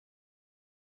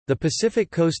The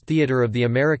Pacific Coast Theater of the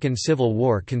American Civil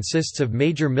War consists of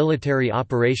major military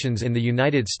operations in the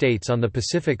United States on the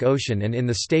Pacific Ocean and in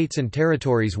the states and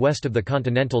territories west of the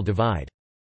Continental Divide.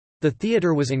 The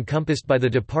theater was encompassed by the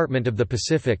Department of the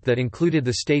Pacific that included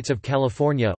the states of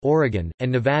California, Oregon,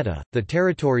 and Nevada, the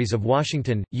territories of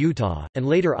Washington, Utah, and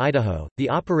later Idaho.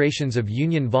 The operations of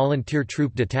Union volunteer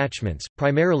troop detachments,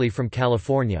 primarily from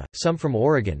California, some from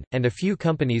Oregon, and a few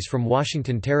companies from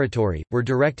Washington Territory, were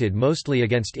directed mostly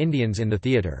against Indians in the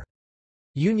theater.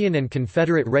 Union and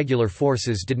Confederate regular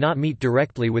forces did not meet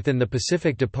directly within the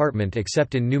Pacific Department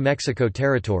except in New Mexico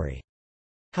Territory.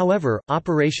 However,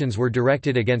 operations were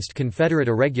directed against Confederate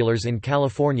irregulars in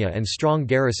California and strong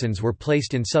garrisons were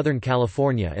placed in Southern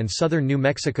California and southern New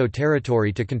Mexico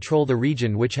Territory to control the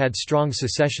region which had strong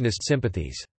secessionist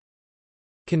sympathies.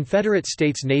 Confederate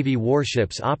States Navy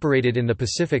warships operated in the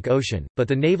Pacific Ocean, but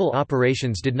the naval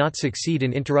operations did not succeed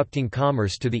in interrupting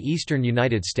commerce to the eastern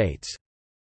United States.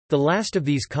 The last of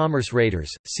these commerce raiders,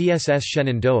 CSS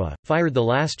Shenandoah, fired the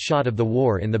last shot of the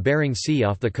war in the Bering Sea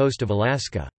off the coast of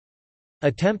Alaska.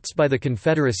 Attempts by the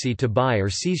Confederacy to buy or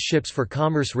seize ships for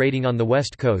commerce raiding on the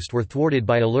West Coast were thwarted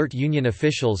by alert Union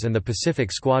officials and the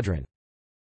Pacific Squadron.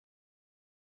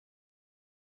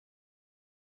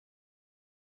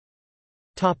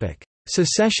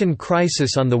 Secession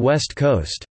crisis on the West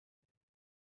Coast.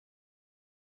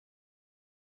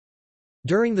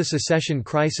 During the secession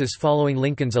crisis following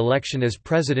Lincoln's election as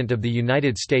President of the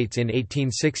United States in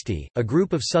 1860, a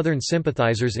group of Southern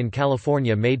sympathizers in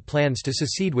California made plans to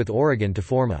secede with Oregon to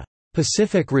form a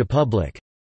Pacific Republic.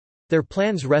 Their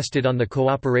plans rested on the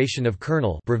cooperation of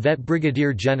Colonel Brevet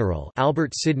Brigadier General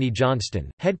Albert Sidney Johnston,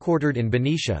 headquartered in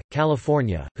Benicia,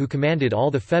 California, who commanded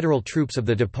all the federal troops of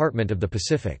the Department of the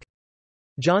Pacific.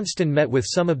 Johnston met with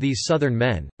some of these Southern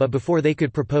men, but before they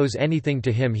could propose anything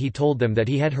to him he told them that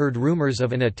he had heard rumors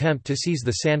of an attempt to seize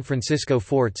the San Francisco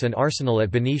forts and arsenal at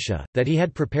Benicia, that he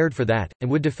had prepared for that, and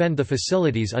would defend the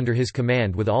facilities under his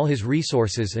command with all his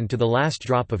resources and to the last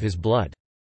drop of his blood.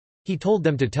 He told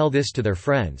them to tell this to their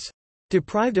friends.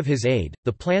 Deprived of his aid,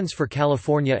 the plans for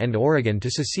California and Oregon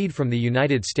to secede from the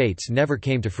United States never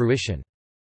came to fruition.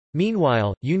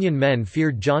 Meanwhile, Union men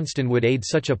feared Johnston would aid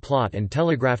such a plot and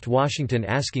telegraphed Washington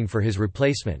asking for his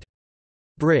replacement.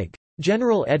 Brig.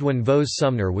 General Edwin Vose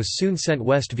Sumner was soon sent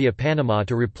west via Panama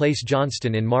to replace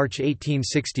Johnston in March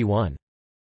 1861.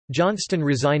 Johnston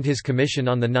resigned his commission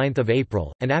on 9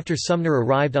 April, and after Sumner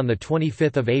arrived on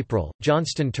 25 April,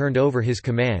 Johnston turned over his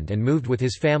command and moved with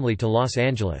his family to Los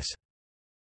Angeles.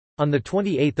 On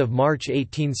 28 March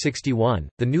 1861,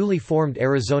 the newly formed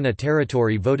Arizona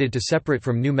Territory voted to separate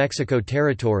from New Mexico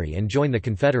Territory and join the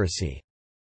Confederacy.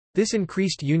 This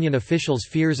increased Union officials'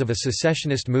 fears of a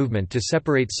secessionist movement to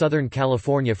separate Southern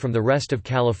California from the rest of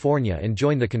California and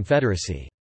join the Confederacy.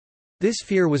 This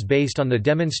fear was based on the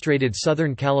demonstrated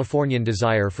Southern Californian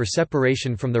desire for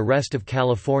separation from the rest of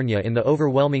California in the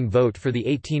overwhelming vote for the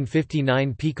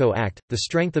 1859 PICO Act, the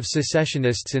strength of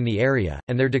secessionists in the area,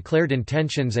 and their declared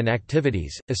intentions and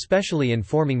activities, especially in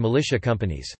forming militia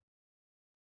companies.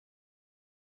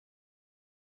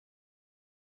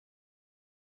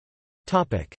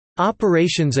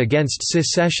 Operations against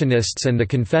secessionists and the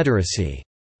Confederacy.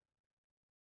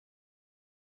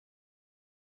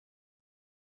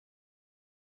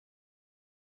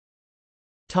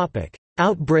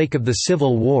 Outbreak of the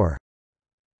Civil War.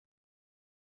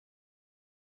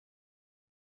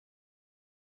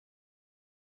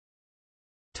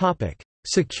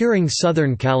 Securing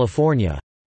Southern California.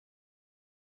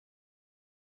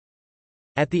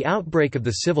 At the outbreak of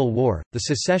the Civil War, the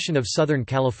secession of Southern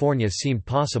California seemed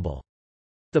possible.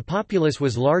 The populace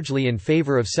was largely in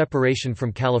favor of separation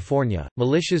from California,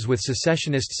 militias with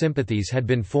secessionist sympathies had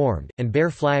been formed, and Bear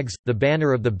Flags, the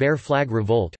banner of the Bear Flag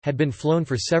Revolt, had been flown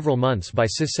for several months by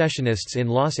secessionists in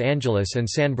Los Angeles and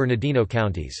San Bernardino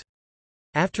counties.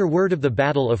 After word of the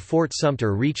Battle of Fort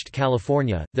Sumter reached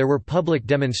California, there were public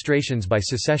demonstrations by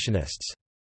secessionists.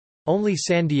 Only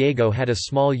San Diego had a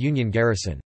small Union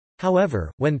garrison.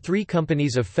 However, when 3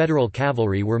 companies of federal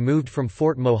cavalry were moved from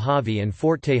Fort Mojave and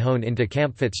Fort Tejon into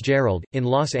Camp Fitzgerald, in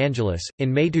Los Angeles,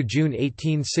 in May to June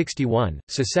 1861,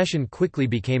 secession quickly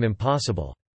became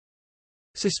impossible.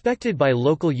 Suspected by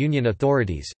local Union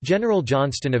authorities, General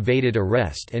Johnston evaded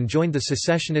arrest and joined the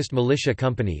secessionist militia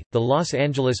company, the Los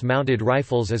Angeles Mounted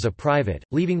Rifles, as a private,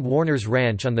 leaving Warner's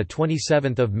Ranch on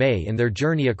 27 May in their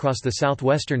journey across the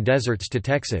southwestern deserts to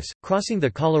Texas, crossing the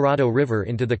Colorado River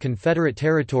into the Confederate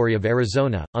territory of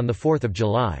Arizona, on 4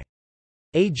 July.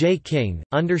 A. J. King,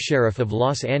 undersheriff of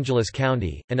Los Angeles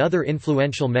County, and other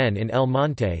influential men in El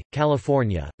Monte,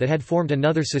 California, that had formed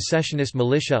another secessionist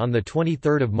militia on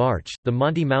 23 March, the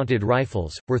Monte Mounted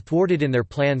Rifles, were thwarted in their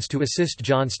plans to assist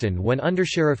Johnston when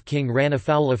Undersheriff King ran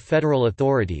afoul of federal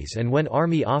authorities and when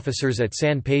Army officers at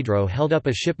San Pedro held up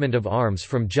a shipment of arms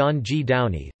from John G.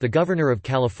 Downey, the governor of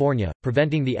California,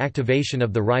 preventing the activation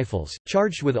of the Rifles,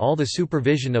 charged with all the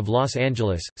supervision of Los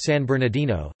Angeles, San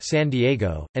Bernardino, San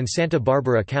Diego, and Santa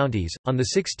Barbara counties. On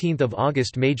 16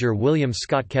 August Major William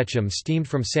Scott Ketchum steamed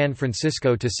from San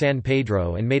Francisco to San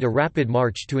Pedro and made a rapid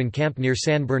march to encamp near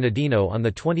San Bernardino on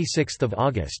 26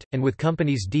 August, and with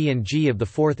companies D and G of the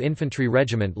 4th Infantry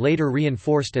Regiment later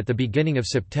reinforced at the beginning of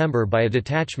September by a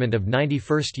detachment of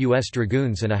 91st U.S.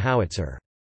 Dragoons and a howitzer.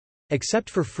 Except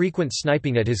for frequent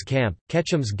sniping at his camp,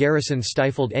 Ketchum's garrison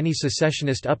stifled any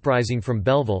secessionist uprising from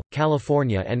Belleville,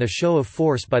 California, and a show of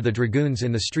force by the dragoons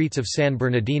in the streets of San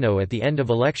Bernardino at the end of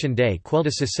Election Day quelled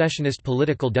a secessionist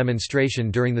political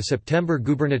demonstration during the September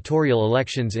gubernatorial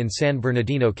elections in San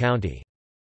Bernardino County.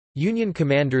 Union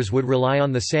commanders would rely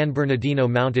on the San Bernardino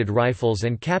Mounted Rifles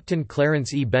and Captain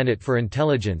Clarence E. Bennett for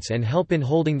intelligence and help in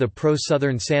holding the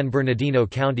pro-Southern San Bernardino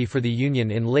County for the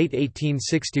Union in late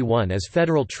 1861 as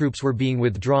federal troops were being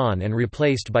withdrawn and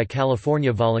replaced by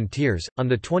California volunteers. On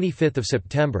 25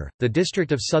 September, the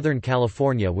District of Southern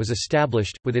California was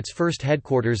established, with its first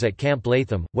headquarters at Camp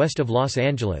Latham, west of Los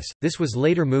Angeles. This was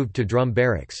later moved to Drum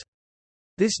Barracks.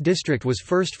 This district was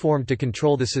first formed to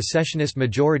control the secessionist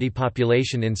majority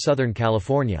population in Southern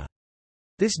California.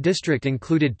 This district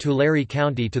included Tulare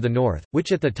County to the north,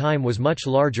 which at the time was much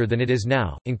larger than it is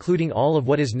now, including all of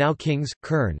what is now Kings,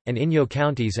 Kern, and Inyo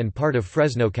counties and part of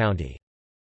Fresno County.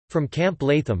 From Camp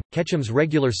Latham, Ketchum's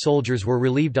regular soldiers were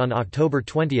relieved on October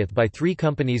 20 by 3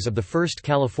 companies of the 1st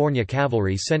California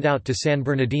Cavalry sent out to San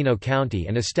Bernardino County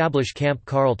and establish Camp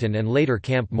Carlton and later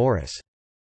Camp Morris.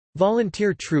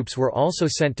 Volunteer troops were also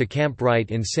sent to Camp Wright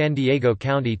in San Diego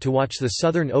County to watch the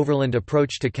southern overland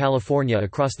approach to California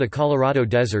across the Colorado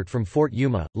Desert from Fort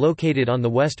Yuma, located on the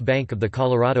west bank of the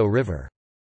Colorado River.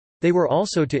 They were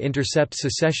also to intercept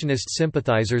secessionist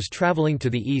sympathizers traveling to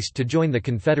the east to join the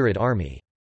Confederate Army.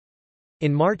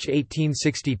 In March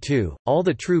 1862, all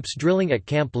the troops drilling at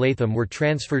Camp Latham were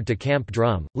transferred to Camp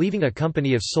Drum, leaving a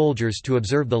company of soldiers to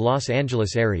observe the Los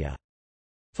Angeles area.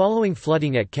 Following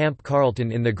flooding at Camp Carlton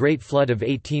in the Great Flood of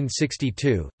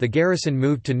 1862, the garrison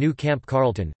moved to New Camp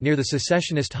Carlton, near the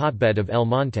secessionist hotbed of El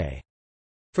Monte.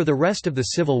 For the rest of the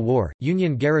Civil War,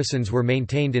 Union garrisons were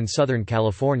maintained in Southern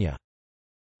California.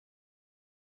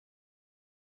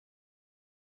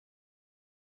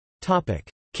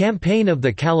 Campaign of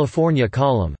the California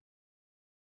Column.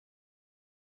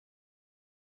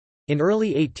 In early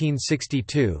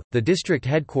 1862, the district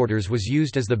headquarters was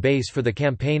used as the base for the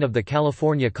campaign of the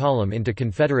California Column into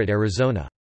Confederate Arizona.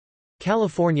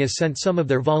 California sent some of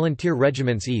their volunteer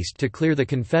regiments east to clear the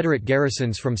Confederate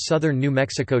garrisons from southern New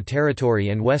Mexico Territory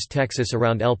and West Texas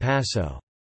around El Paso.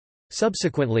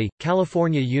 Subsequently,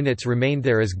 California units remained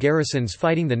there as garrisons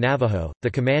fighting the Navajo, the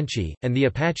Comanche, and the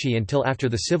Apache until after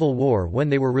the Civil War when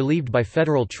they were relieved by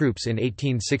federal troops in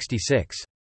 1866.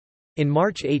 In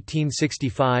March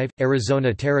 1865,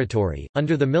 Arizona Territory,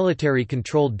 under the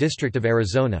military-controlled District of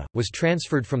Arizona, was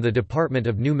transferred from the Department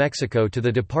of New Mexico to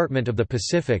the Department of the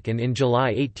Pacific and in July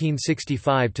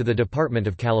 1865 to the Department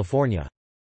of California.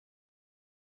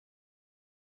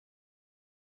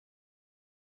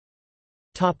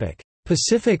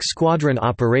 Pacific Squadron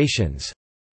operations.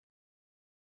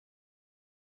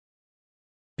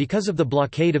 Because of the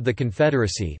blockade of the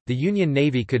Confederacy, the Union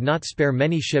Navy could not spare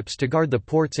many ships to guard the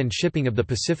ports and shipping of the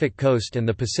Pacific coast, and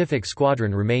the Pacific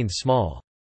Squadron remained small.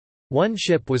 One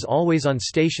ship was always on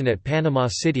station at Panama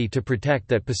City to protect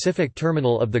that Pacific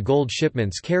terminal of the gold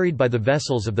shipments carried by the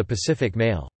vessels of the Pacific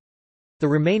Mail. The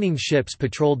remaining ships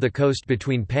patrolled the coast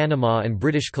between Panama and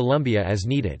British Columbia as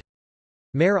needed.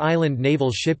 Mare Island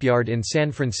Naval Shipyard in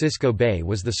San Francisco Bay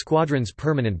was the squadron's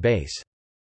permanent base.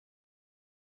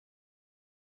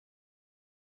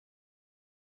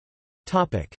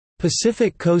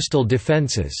 Pacific coastal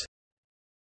defenses.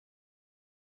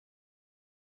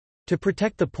 To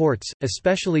protect the ports,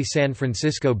 especially San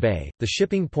Francisco Bay, the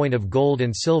shipping point of gold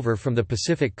and silver from the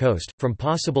Pacific coast, from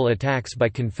possible attacks by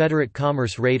Confederate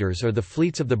commerce raiders or the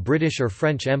fleets of the British or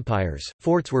French empires,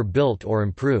 forts were built or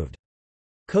improved.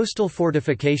 Coastal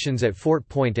fortifications at Fort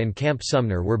Point and Camp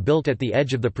Sumner were built at the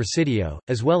edge of the Presidio,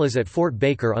 as well as at Fort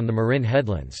Baker on the Marin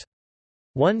Headlands.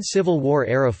 One Civil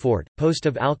War-era fort, post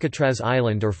of Alcatraz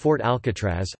Island or Fort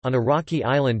Alcatraz, on a rocky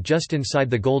island just inside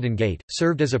the Golden Gate,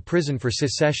 served as a prison for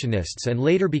secessionists and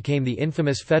later became the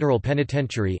infamous federal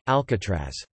penitentiary,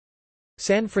 Alcatraz.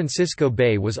 San Francisco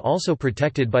Bay was also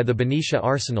protected by the Benicia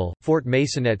Arsenal, Fort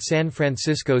Mason at San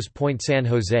Francisco's Point San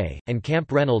Jose, and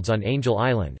Camp Reynolds on Angel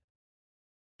Island.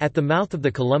 At the mouth of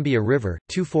the Columbia River,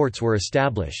 2 forts were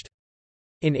established.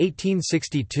 In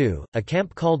 1862, a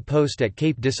camp called Post at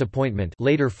Cape Disappointment,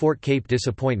 later Fort Cape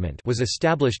Disappointment, was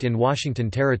established in Washington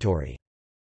Territory.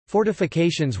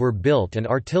 Fortifications were built and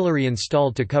artillery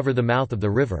installed to cover the mouth of the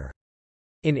river.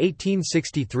 In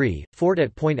 1863, Fort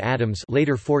at Point Adams,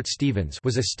 later Fort Stevens,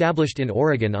 was established in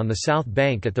Oregon on the south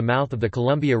bank at the mouth of the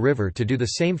Columbia River to do the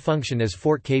same function as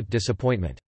Fort Cape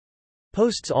Disappointment.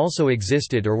 Posts also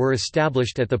existed or were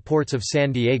established at the ports of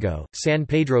San Diego, San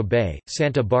Pedro Bay,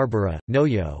 Santa Barbara,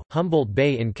 Noyo, Humboldt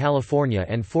Bay in California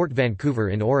and Fort Vancouver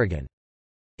in Oregon.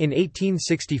 In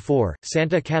 1864,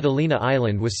 Santa Catalina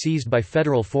Island was seized by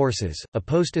federal forces, a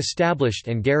post established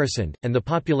and garrisoned, and the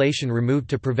population removed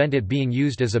to prevent it being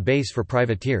used as a base for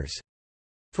privateers.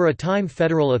 For a time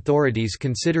federal authorities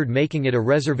considered making it a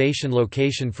reservation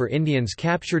location for Indians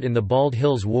captured in the Bald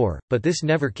Hills War, but this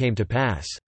never came to pass.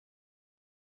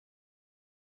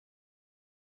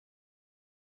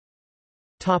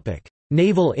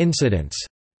 Naval incidents.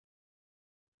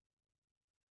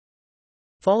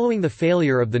 Following the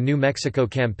failure of the New Mexico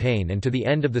Campaign and to the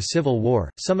end of the Civil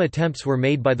War, some attempts were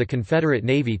made by the Confederate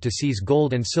Navy to seize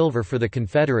gold and silver for the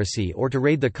Confederacy or to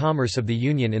raid the commerce of the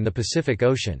Union in the Pacific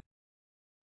Ocean.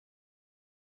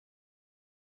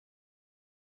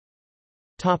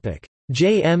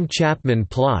 J. M. Chapman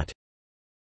Plot.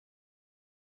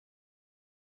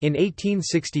 In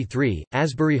 1863,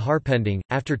 Asbury Harpending,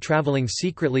 after traveling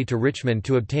secretly to Richmond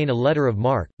to obtain a letter of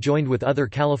marque, joined with other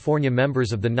California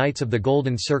members of the Knights of the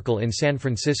Golden Circle in San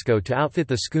Francisco to outfit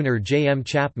the schooner J. M.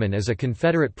 Chapman as a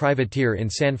Confederate privateer in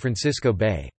San Francisco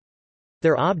Bay.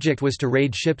 Their object was to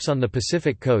raid ships on the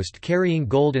Pacific coast carrying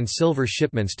gold and silver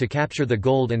shipments to capture the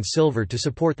gold and silver to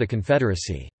support the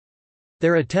Confederacy.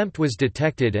 Their attempt was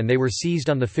detected and they were seized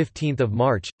on 15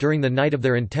 March, during the night of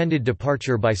their intended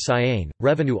departure by Cyane,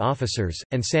 revenue officers,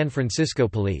 and San Francisco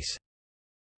police.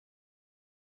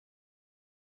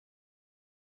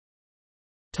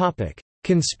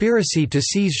 Conspiracy to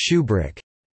seize Shubrick.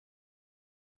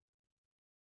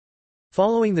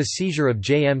 Following the seizure of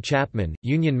J. M. Chapman,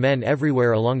 Union men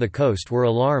everywhere along the coast were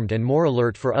alarmed and more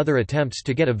alert for other attempts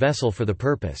to get a vessel for the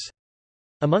purpose.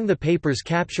 Among the papers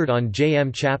captured on J.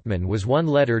 M. Chapman was one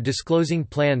letter disclosing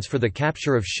plans for the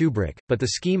capture of Shubrick, but the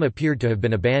scheme appeared to have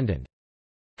been abandoned.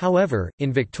 However,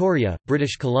 in Victoria,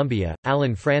 British Columbia,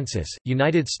 Allen Francis,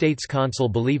 United States consul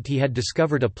believed he had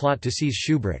discovered a plot to seize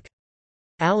Shubrick.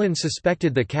 Allen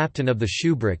suspected the captain of the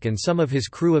Shubrick and some of his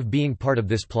crew of being part of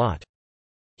this plot.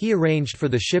 He arranged for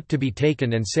the ship to be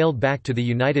taken and sailed back to the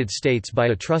United States by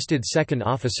a trusted second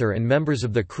officer and members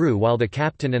of the crew while the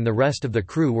captain and the rest of the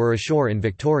crew were ashore in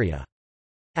Victoria.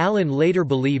 Allen later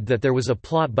believed that there was a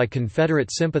plot by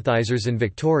Confederate sympathizers in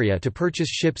Victoria to purchase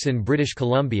ships in British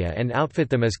Columbia and outfit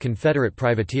them as Confederate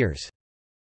privateers.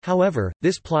 However,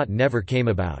 this plot never came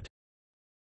about.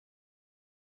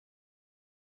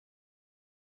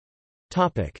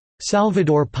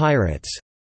 Salvador Pirates.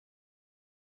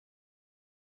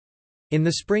 In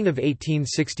the spring of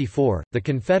 1864, the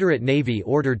Confederate Navy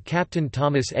ordered Captain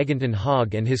Thomas Egginton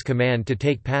Hogg and his command to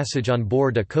take passage on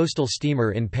board a coastal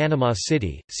steamer in Panama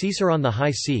City, seize her on the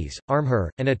high seas, arm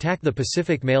her, and attack the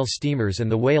Pacific mail steamers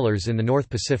and the whalers in the North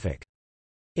Pacific.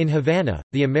 In Havana,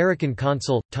 the American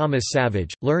consul, Thomas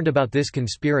Savage, learned about this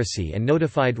conspiracy and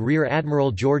notified Rear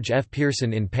Admiral George F.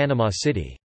 Pearson in Panama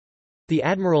City. The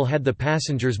admiral had the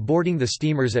passengers boarding the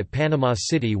steamers at Panama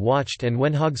City watched, and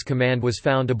when Hogg's command was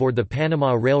found aboard the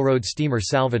Panama Railroad steamer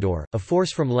Salvador, a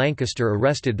force from Lancaster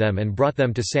arrested them and brought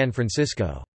them to San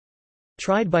Francisco.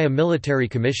 Tried by a military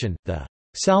commission, the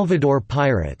Salvador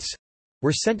Pirates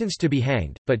were sentenced to be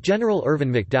hanged, but General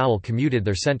Irvin McDowell commuted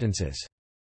their sentences.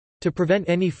 To prevent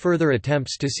any further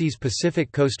attempts to seize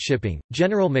Pacific Coast shipping,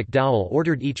 General McDowell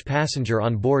ordered each passenger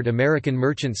on board American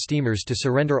merchant steamers to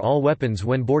surrender all weapons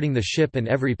when boarding the ship and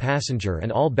every passenger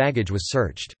and all baggage was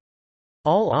searched.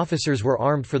 All officers were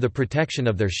armed for the protection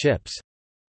of their ships.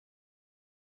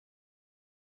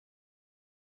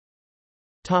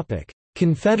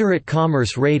 Confederate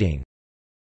commerce raiding.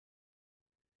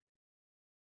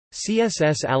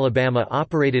 CSS Alabama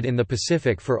operated in the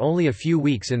Pacific for only a few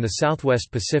weeks in the Southwest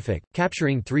Pacific,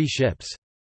 capturing 3 ships.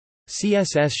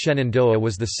 CSS Shenandoah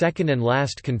was the second and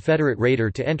last Confederate raider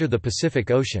to enter the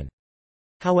Pacific Ocean.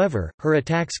 However, her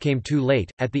attacks came too late,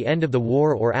 at the end of the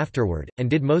war or afterward, and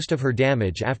did most of her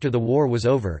damage after the war was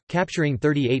over, capturing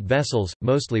 38 vessels,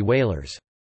 mostly whalers.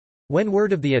 When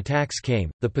word of the attacks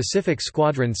came, the Pacific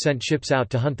Squadron sent ships out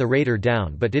to hunt the raider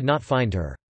down but did not find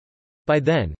her. By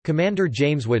then, Commander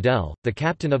James Waddell, the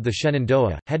captain of the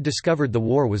Shenandoah, had discovered the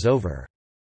war was over.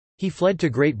 He fled to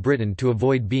Great Britain to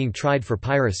avoid being tried for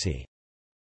piracy.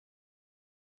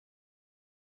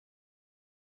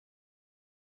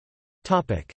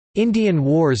 Indian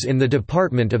Wars in the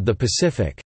Department of the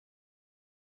Pacific.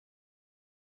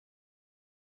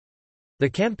 The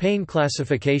campaign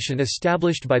classification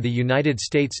established by the United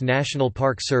States National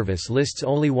Park Service lists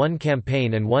only one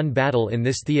campaign and one battle in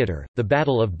this theater, the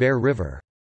Battle of Bear River.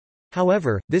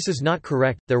 However, this is not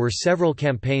correct. There were several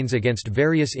campaigns against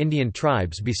various Indian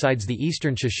tribes besides the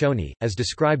Eastern Shoshone, as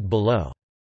described below.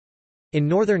 In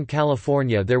Northern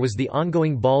California there was the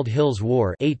ongoing Bald Hills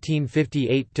War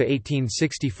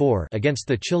 1858–1864 against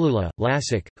the Chilula,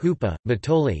 Lasik, Hoopa,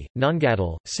 Matoli,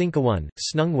 Nangadal, Sinkawan,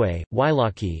 Snungway,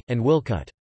 Wailaki, and Wilkut.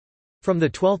 From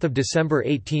 12 December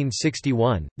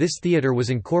 1861, this theater was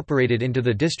incorporated into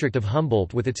the District of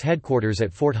Humboldt with its headquarters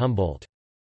at Fort Humboldt.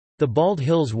 The Bald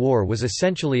Hills War was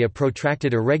essentially a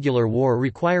protracted irregular war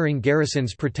requiring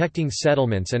garrisons protecting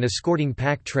settlements and escorting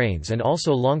pack trains and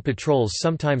also long patrols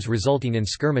sometimes resulting in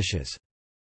skirmishes.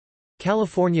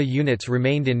 California units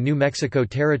remained in New Mexico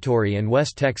Territory and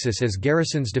West Texas as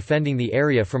garrisons defending the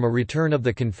area from a return of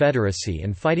the Confederacy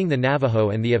and fighting the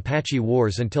Navajo and the Apache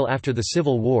Wars until after the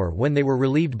Civil War when they were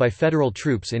relieved by federal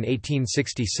troops in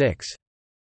 1866.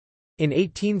 In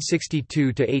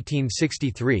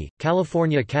 1862–1863,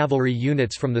 California cavalry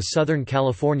units from the Southern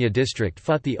California District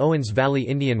fought the Owens Valley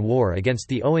Indian War against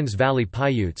the Owens Valley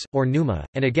Paiutes, or Numa,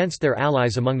 and against their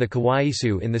allies among the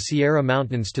Kawaiisu in the Sierra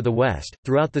Mountains to the west.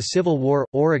 Throughout the Civil War,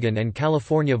 Oregon and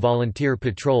California volunteer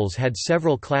patrols had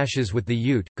several clashes with the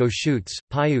Ute, Goshutes,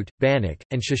 Paiute, Bannock,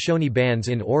 and Shoshone bands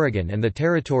in Oregon and the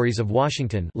territories of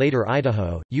Washington, later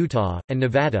Idaho, Utah, and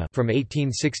Nevada from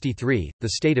 1863, the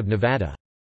state of Nevada.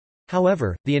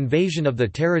 However, the invasion of the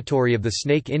territory of the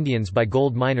Snake Indians by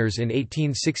gold miners in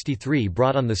 1863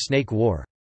 brought on the Snake War.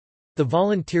 The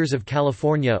Volunteers of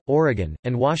California, Oregon,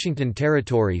 and Washington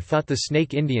Territory fought the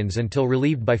Snake Indians until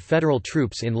relieved by federal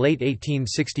troops in late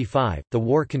 1865. The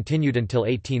war continued until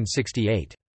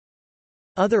 1868.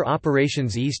 Other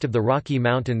operations east of the Rocky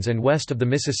Mountains and west of the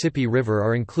Mississippi River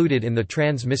are included in the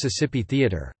Trans-Mississippi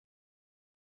Theater.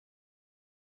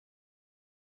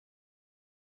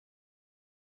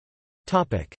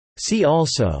 See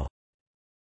also: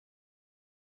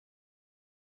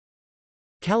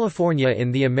 California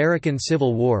in the American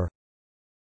Civil War,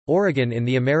 Oregon in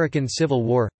the American Civil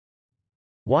War,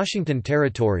 Washington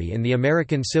Territory in the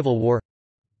American Civil War,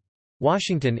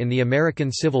 Washington in the American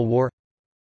Civil War,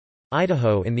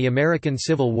 Idaho in the American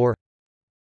Civil War,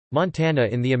 Montana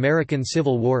in the American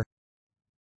Civil War,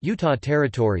 Utah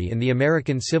Territory in the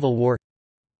American Civil War,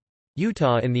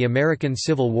 Utah in the American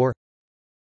Civil War,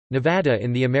 Nevada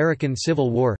in the American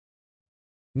Civil War,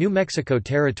 New Mexico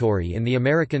Territory in the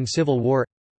American Civil War,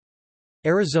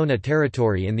 Arizona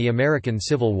Territory in the American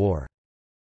Civil War.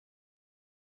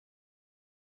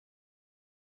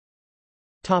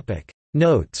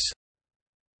 Notes.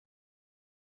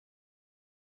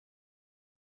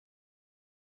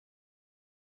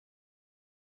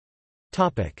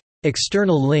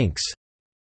 External links.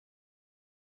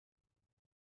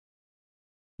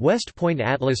 West Point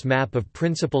Atlas map of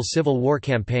principal Civil War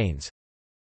campaigns.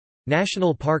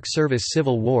 National Park Service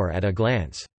Civil War at a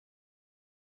glance.